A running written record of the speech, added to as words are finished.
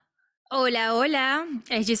Hola, hola,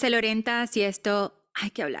 es Giselle Orentas y esto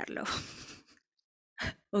hay que hablarlo.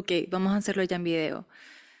 Ok, vamos a hacerlo ya en video.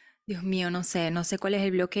 Dios mío, no sé cuál es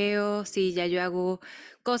el bloqueo, si ya yo hago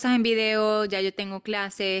cosas en video, ya yo tengo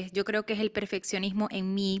clases, yo creo que es el perfeccionismo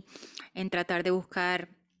en mí, en tratar de buscar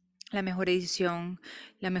la mejor edición,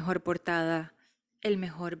 la mejor portada, el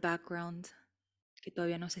mejor background, que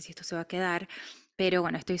todavía no sé si esto se va a quedar, pero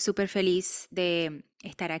bueno, estoy súper feliz de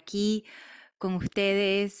estar aquí con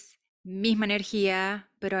ustedes, misma energía,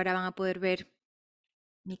 pero ahora van a poder ver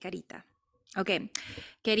mi carita. Ok,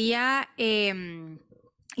 quería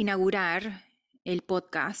inaugurar el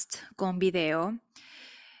podcast con video,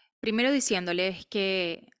 primero diciéndoles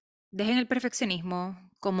que dejen el perfeccionismo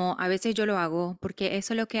como a veces yo lo hago, porque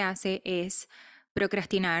eso lo que hace es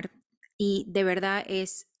procrastinar y de verdad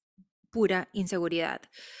es pura inseguridad.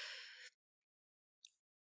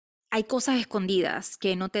 Hay cosas escondidas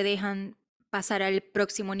que no te dejan pasar al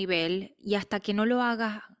próximo nivel y hasta que no lo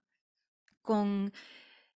hagas con,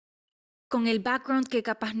 con el background que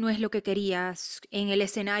capaz no es lo que querías, en el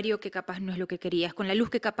escenario que capaz no es lo que querías, con la luz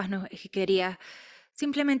que capaz no es que querías,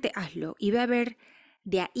 simplemente hazlo y ve a ver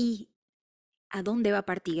de ahí a dónde va a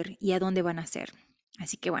partir y a dónde van a ser.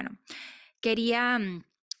 Así que bueno, quería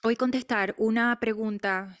hoy contestar una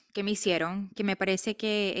pregunta que me hicieron, que me parece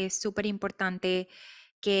que es súper importante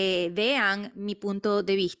que vean mi punto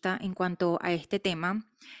de vista en cuanto a este tema.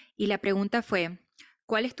 Y la pregunta fue,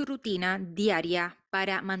 ¿cuál es tu rutina diaria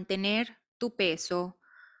para mantener tu peso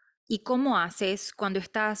y cómo haces cuando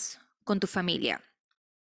estás con tu familia?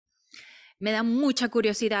 Me da mucha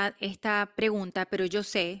curiosidad esta pregunta, pero yo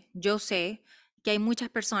sé que hay muchas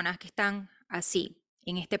personas que están así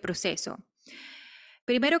en este proceso.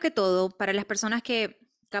 Primero que todo, para las personas que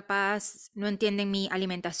capaz no entienden mi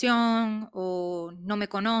alimentación o no me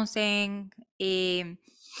conocen,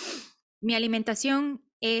 mi alimentación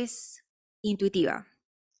es intuitiva.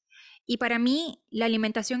 Y para mí, la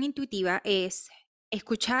alimentación intuitiva es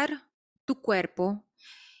escuchar tu cuerpo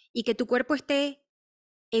y que tu cuerpo esté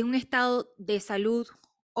en un estado de salud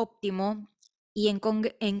óptimo y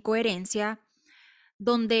en coherencia,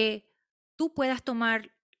 donde tú puedas tomar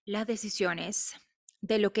las decisiones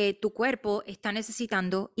de lo que tu cuerpo está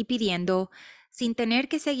necesitando y pidiendo sin tener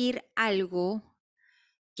que seguir algo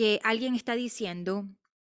que alguien está diciendo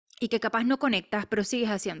y que capaz no conectas, pero sigues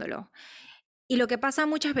haciéndolo. Y lo que pasa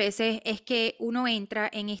muchas veces es que uno entra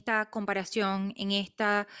en esta comparación, en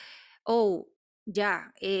esta, oh,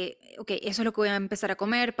 ya, ok, eso es lo que voy a empezar a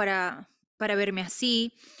comer para verme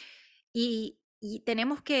así. Y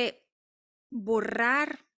tenemos que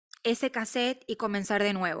borrar ese cassette y comenzar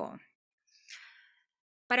de nuevo.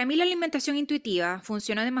 Para mí la alimentación intuitiva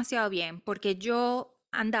funciona demasiado bien porque yo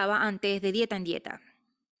andaba antes de dieta en dieta.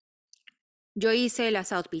 Yo hice la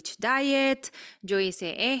South Beach Diet, yo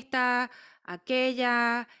hice esta,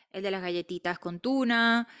 aquella, el de las galletitas con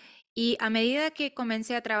tuna, y a medida que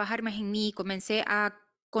comencé a trabajar más en mí, comencé a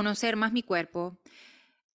conocer más mi cuerpo,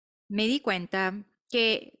 me di cuenta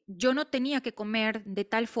que yo no tenía que comer de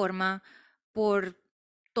tal forma por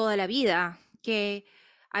toda la vida, que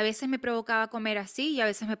a veces me provocaba comer así y a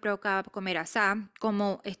veces me provocaba comer asá,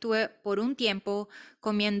 como estuve por un tiempo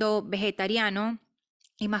comiendo vegetariano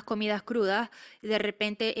y más comidas crudas, y de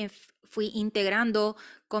repente fui integrando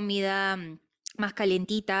comida más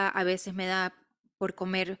calientita, a veces me da por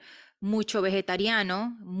comer mucho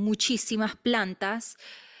vegetariano, muchísimas plantas,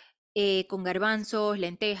 con garbanzos,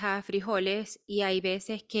 lentejas, frijoles, y hay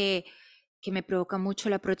veces que me provoca mucho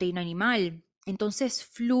la proteína animal. Entonces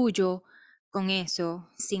fluyo con eso,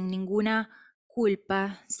 sin ninguna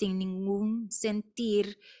culpa, sin ningún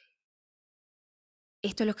sentir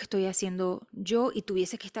esto es lo que estoy haciendo yo y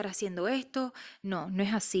tuviese que estar haciendo esto. No, no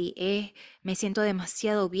es así. Me siento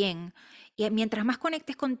demasiado bien. Y mientras más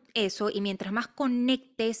conectes con eso y mientras más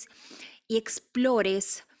conectes y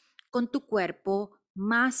explores con tu cuerpo,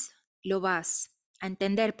 más lo vas a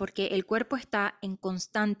entender porque el cuerpo está en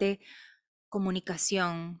constante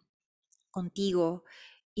comunicación contigo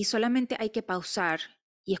y solamente hay que pausar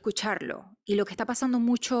y escucharlo. Y lo que está pasando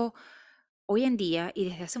mucho hoy en día y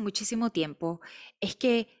desde hace muchísimo tiempo es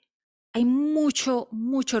que hay mucho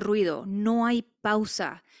ruido, no hay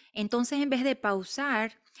pausa. Entonces, en vez de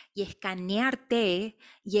pausar y escanearte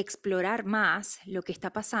y explorar más lo que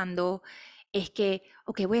está pasando, es que,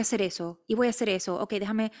 ok, voy a hacer eso y voy a hacer eso, ok,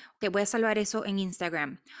 ok, voy a salvar eso en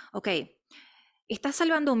Instagram, ok, estás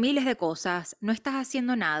salvando miles de cosas, no estás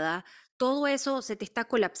haciendo nada, todo eso se te está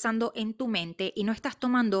colapsando en tu mente y no estás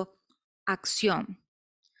tomando acción.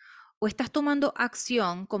 O estás tomando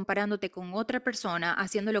acción comparándote con otra persona,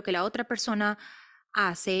 haciendo lo que la otra persona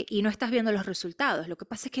hace y no estás viendo los resultados. Lo que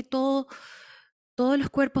pasa es que todo Todos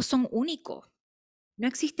los cuerpos son únicos. No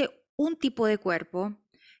existe un tipo de cuerpo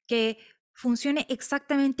que funcione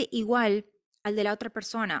exactamente igual al de la otra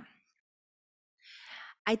persona.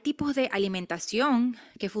 Hay tipos de alimentación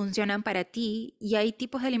que funcionan para ti y hay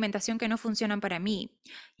tipos de alimentación que no funcionan para mí.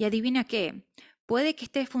 Y adivina qué, puede que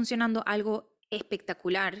esté funcionando algo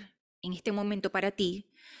espectacular en este momento para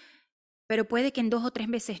ti, pero puede que en 2 o 3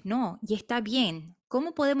 meses no, y está bien.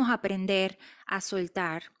 ¿Cómo podemos aprender a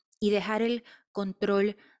soltar y dejar el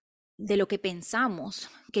control de lo que pensamos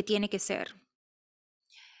que tiene que ser?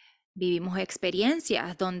 Vivimos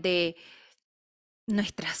experiencias donde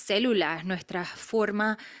nuestras células, nuestra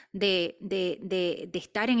forma de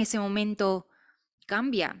estar en ese momento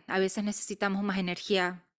cambia. A veces necesitamos más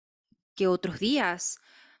energía que otros días.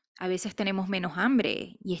 A veces tenemos menos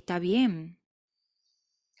hambre y está bien.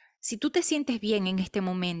 Si tú te sientes bien en este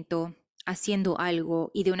momento haciendo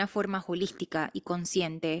algo y de una forma holística y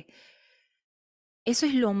consciente, eso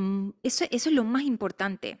es lo más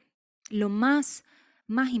importante. Lo más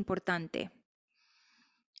importante.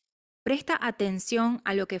 Presta atención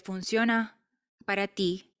a lo que funciona para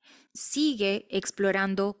ti. Sigue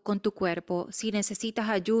explorando con tu cuerpo. Si necesitas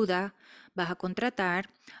ayuda, vas a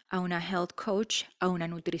contratar a una health coach, a una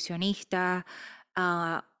nutricionista,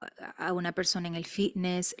 a, a una persona en el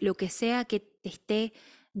fitness, lo que sea que te esté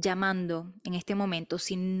llamando en este momento.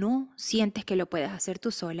 Si no sientes que lo puedes hacer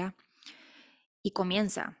tú sola, y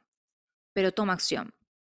comienza, pero toma acción.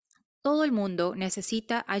 Todo el mundo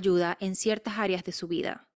necesita ayuda en ciertas áreas de su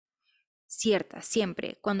vida. Cierta,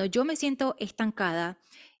 siempre. Cuando yo me siento estancada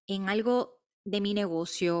en algo de mi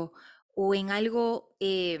negocio o en algo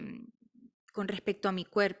con respecto a mi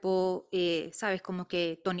cuerpo, sabes, como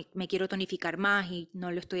que me quiero tonificar más y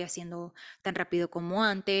no lo estoy haciendo tan rápido como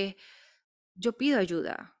antes, yo pido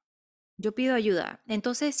ayuda. Yo pido ayuda.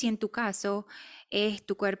 Entonces, si en tu caso es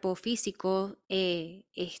tu cuerpo físico,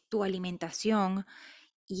 es tu alimentación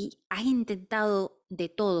y has intentado de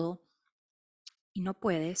todo y no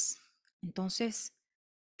puedes, entonces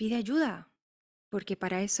pide ayuda, porque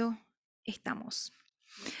para eso estamos.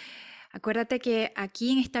 Acuérdate que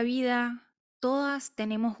aquí en esta vida todas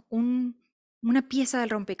tenemos una pieza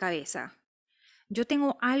del rompecabezas. Yo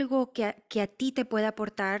tengo algo que a ti te puede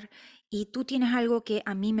aportar y tú tienes algo que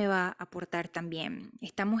a mí me va a aportar también.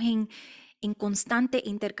 Estamos en constante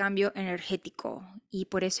intercambio energético y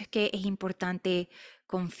por eso es que es importante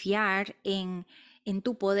confiar en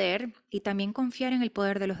tu poder y también confiar en el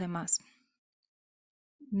poder de los demás.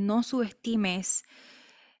 No subestimes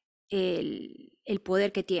el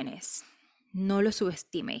poder que tienes. No lo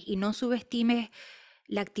subestimes y no subestimes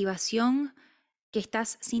la activación que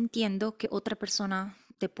estás sintiendo que otra persona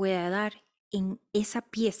te pueda dar en esa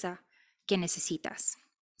pieza que necesitas.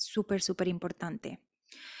 Súper, súper importante.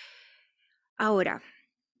 Ahora,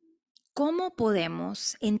 ¿cómo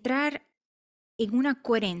podemos entrar en una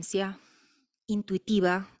coherencia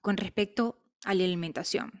intuitiva con respecto a la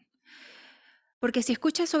alimentación? Porque si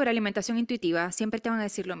escuchas sobre alimentación intuitiva, siempre te van a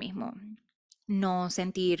decir lo mismo. No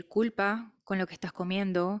sentir culpa con lo que estás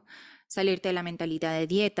comiendo, salirte de la mentalidad de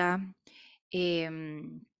dieta,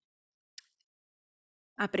 em,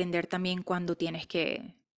 aprender también cuando tienes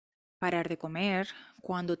que parar de comer,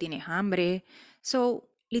 cuando tienes hambre. So,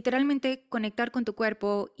 literalmente conectar con tu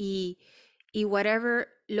cuerpo y whatever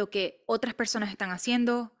lo que otras personas están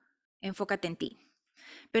haciendo, enfócate en ti.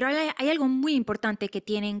 Pero hay algo muy importante que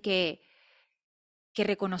tienen que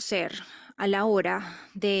reconocer a la hora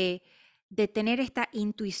de tener esta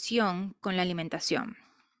intuición con la alimentación.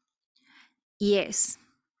 Y es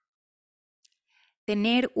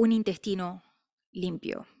tener un intestino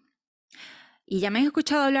limpio. Y ya me han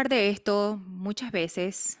escuchado hablar de esto muchas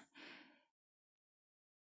veces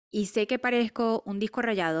y sé que parezco un disco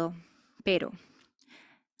rayado, pero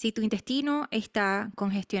si tu intestino está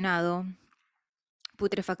congestionado,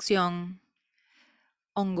 putrefacción,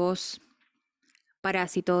 hongos,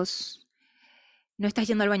 parásitos, no estás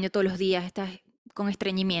yendo al baño todos los días, estás con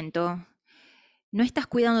estreñimiento, no estás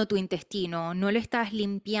cuidando tu intestino, no lo estás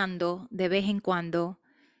limpiando de vez en cuando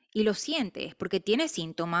y lo sientes porque tienes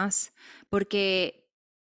síntomas, porque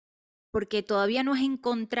todavía no has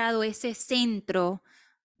encontrado ese centro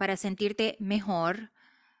para sentirte mejor,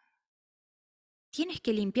 tienes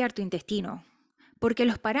que limpiar tu intestino, porque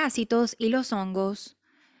los parásitos y los hongos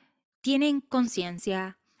tienen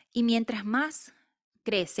conciencia y mientras más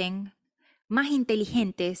crecen, más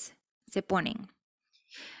inteligentes se ponen.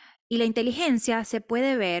 Y la inteligencia se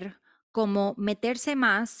puede ver como meterse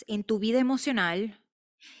más en tu vida emocional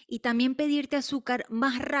y también pedirte azúcar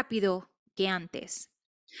más rápido que antes.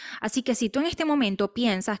 Así que si tú en este momento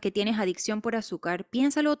piensas que tienes adicción por azúcar,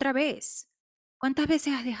 piénsalo otra vez. ¿Cuántas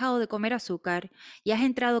veces has dejado de comer azúcar y has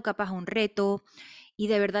entrado capaz a un reto y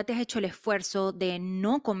de verdad te has hecho el esfuerzo de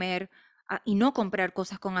no comer y no comprar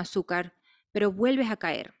cosas con azúcar, pero vuelves a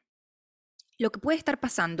caer? Lo que puede estar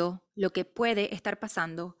pasando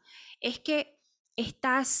es que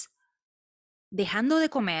estás dejando de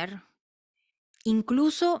comer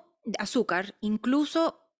incluso azúcar,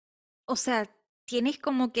 incluso, o sea, tienes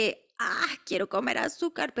como que, quiero comer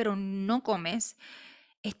azúcar, pero no comes.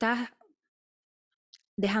 Estás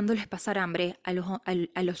dejándoles pasar hambre a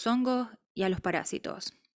los hongos y a los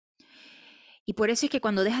parásitos. Y por eso es que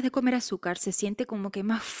cuando dejas de comer azúcar se siente como que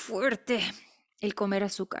más fuerte el comer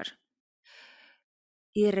azúcar.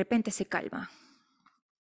 Y de repente se calma.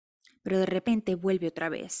 Pero de repente vuelve otra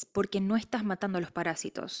vez, porque no estás matando a los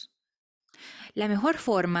parásitos. La mejor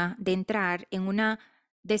forma de entrar en una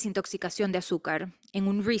desintoxicación de azúcar, en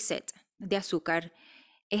un reset de azúcar,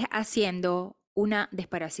 es haciendo una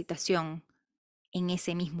desparasitación en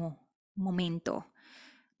ese mismo momento,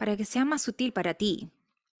 para que sea más sutil para ti.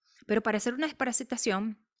 Pero para hacer una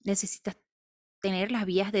desparasitación necesitas tener las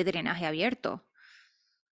vías de drenaje abierto.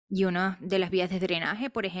 Y una de las vías de drenaje,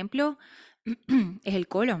 por ejemplo, es el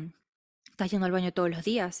colon. Estás yendo al baño todos los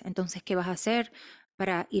días, entonces, ¿qué vas a hacer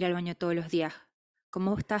para ir al baño todos los días?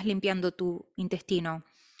 ¿Cómo estás limpiando tu intestino?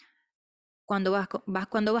 Cuando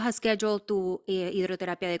vas a schedule tu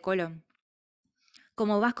hidroterapia de colon?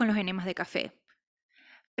 ¿Cómo vas con los enemas de café?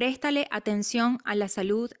 Préstale atención a la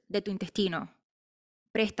salud de tu intestino.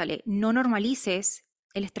 Préstale, no normalices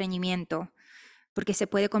el estreñimiento, porque se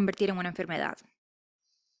puede convertir en una enfermedad.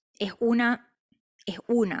 Es una, es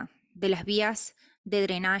una de las vías de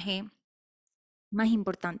drenaje más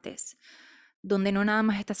importantes, donde no nada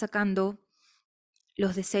más está sacando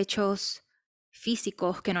los desechos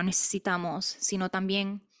físicos que no necesitamos, sino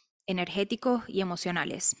también energéticos y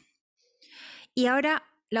emocionales. Y ahora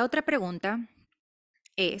la otra pregunta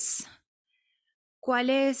es, ¿cuál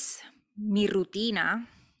es mi rutina?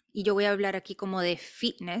 Y yo voy a hablar aquí como de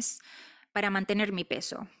fitness para mantener mi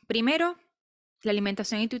peso. Primero, la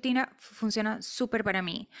alimentación intuitiva funciona súper para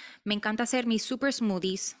mí. Me encanta hacer mis super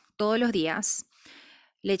smoothies todos los días.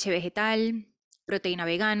 Leche vegetal, proteína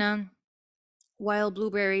vegana, wild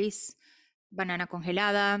blueberries, banana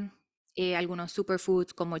congelada, algunos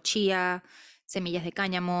superfoods como chía, semillas de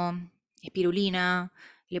cáñamo, espirulina.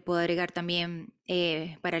 Le puedo agregar también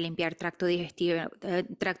para limpiar tracto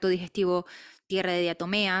digestivo, tierra de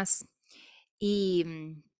diatomeas. Y,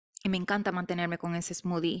 y me encanta mantenerme con ese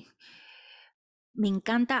smoothie. Me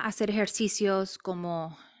encanta hacer ejercicios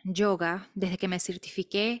como yoga. Desde que me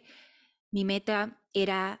certifiqué, mi meta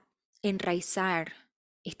era enraizar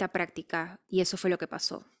esta práctica y eso fue lo que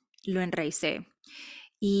pasó. Lo enraicé.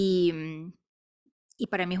 Y, y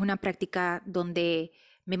para mí es una práctica donde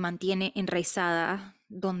me mantiene enraizada,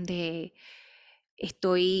 donde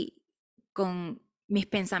estoy con mis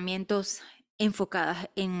pensamientos enfocadas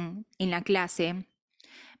en la clase.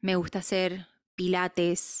 Me gusta hacer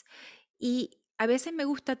pilates y a veces me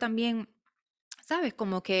gusta también, ¿sabes?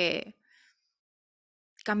 Como que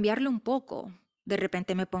cambiarlo un poco. De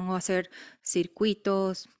repente me pongo a hacer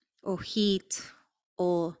circuitos o HIIT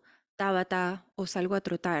o Tabata o salgo a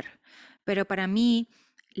trotar. Pero para mí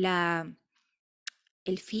la,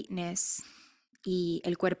 el fitness y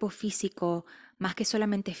el cuerpo físico, más que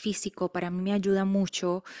solamente físico, para mí me ayuda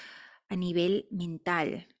mucho a nivel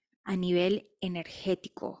mental, a nivel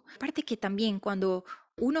energético. Aparte que también cuando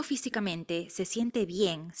uno físicamente se siente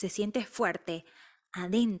bien, se siente fuerte,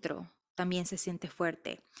 adentro también se siente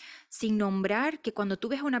fuerte. Sin nombrar que cuando tú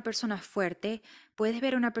ves a una persona fuerte, puedes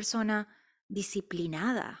ver a una persona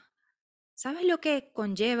disciplinada. ¿Sabes lo que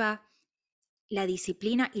conlleva la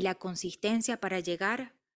disciplina y la consistencia para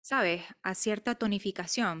llegar, sabes, a cierta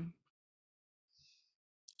tonificación?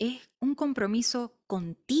 Es un compromiso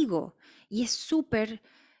contigo y es súper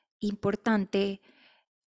importante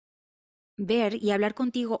ver y hablar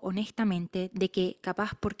contigo honestamente de que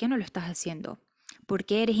capaz, ¿por qué no lo estás haciendo? ¿Por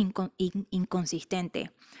qué eres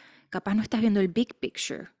inconsistente? Capaz no estás viendo el big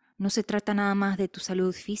picture. No se trata nada más de tu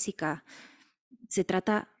salud física, se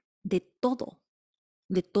trata de todo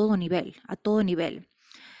nivel, a todo nivel.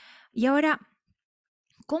 Y ahora,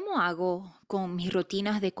 ¿cómo hago con mis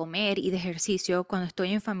rutinas de comer y de ejercicio cuando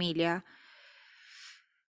estoy en familia?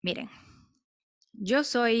 Miren, yo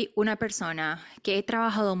soy una persona que he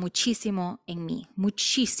trabajado muchísimo en mí,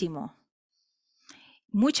 muchísimo.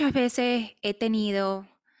 Muchas veces he tenido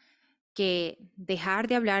que dejar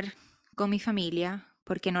de hablar con mi familia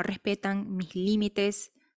porque no respetan mis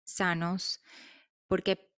límites sanos,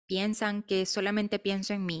 porque piensan que solamente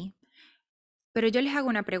pienso en mí. Pero yo les hago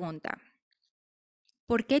una pregunta.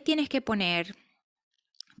 ¿Por qué tienes que poner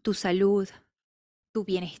tu salud tu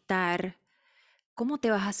bienestar, ¿cómo te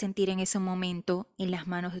vas a sentir en ese momento en las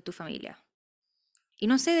manos de tu familia? Y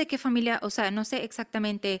no sé de qué familia, o sea, no sé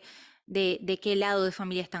exactamente de qué lado de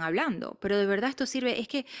familia están hablando, pero de verdad esto sirve, es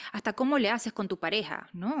que hasta cómo le haces con tu pareja,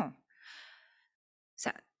 ¿no? O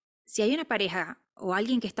sea, si hay una pareja o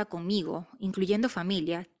alguien que está conmigo, incluyendo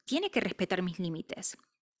familia, tiene que respetar mis límites.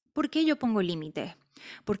 ¿Por qué yo pongo límites?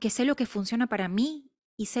 Porque sé lo que funciona para mí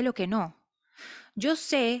y sé lo que no. Yo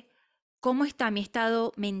sé cómo está mi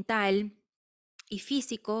estado mental y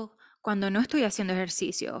físico cuando no estoy haciendo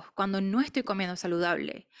ejercicio, cuando no estoy comiendo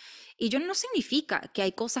saludable. Y yo no significa que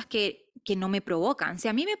hay cosas que no me provocan. Si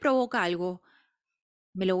a mí me provoca algo,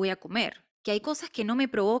 me lo voy a comer. Que hay cosas que no me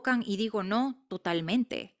provocan y digo no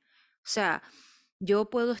totalmente. O sea, yo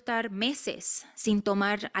puedo estar meses sin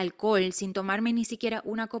tomar alcohol, sin tomarme ni siquiera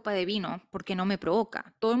una copa de vino, porque no me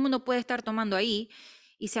provoca. Todo el mundo puede estar tomando ahí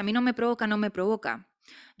y si a mí no me provoca, no me provoca.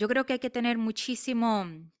 Yo creo que hay que tener muchísimo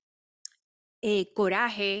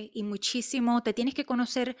coraje y muchísimo, te tienes que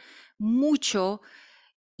conocer mucho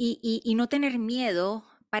y no tener miedo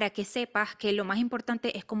para que sepas que lo más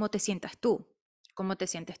importante es cómo te sientas tú, cómo te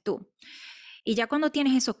sientes tú. Y ya cuando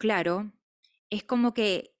tienes eso claro, es como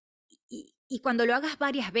que, y cuando lo hagas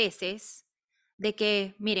varias veces, de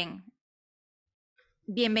que, miren,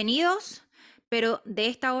 bienvenidos, pero de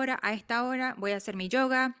esta hora a esta hora voy a hacer mi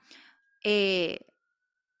yoga, eh,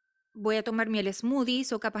 voy a tomar mi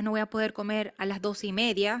smoothies o capaz no voy a poder comer a las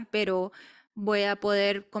 2:30, pero voy a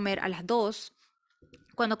poder comer a las 2.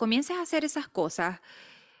 Cuando comiences a hacer esas cosas,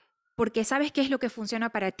 porque sabes qué es lo que funciona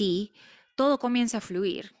para ti, todo comienza a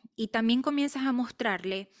fluir y también comienzas a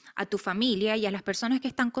mostrarle a tu familia y a las personas que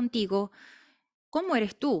están contigo cómo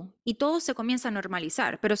eres tú y todo se comienza a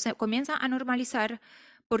normalizar, pero se comienza a normalizar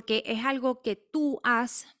porque es algo que tú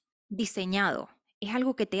has diseñado, es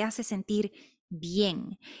algo que te hace sentir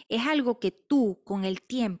bien, es algo que tú con el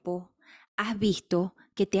tiempo has visto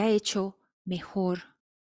que te ha hecho mejor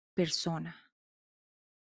persona,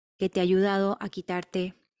 que te ha ayudado a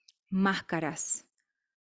quitarte máscaras,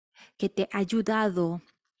 que te ha ayudado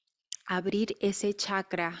a abrir ese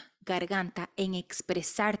chakra garganta en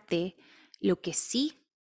expresarte lo que sí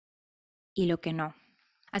y lo que no.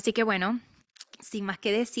 Así que bueno, sin más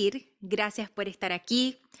que decir, gracias por estar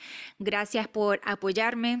aquí, gracias por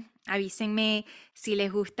apoyarme. Avísenme si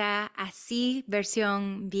les gusta así,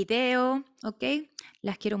 versión video, ¿ok?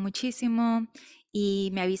 Las quiero muchísimo y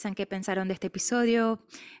me avisan qué pensaron de este episodio.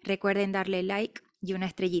 Recuerden darle like y una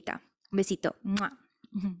estrellita. Un besito. ¡Mua!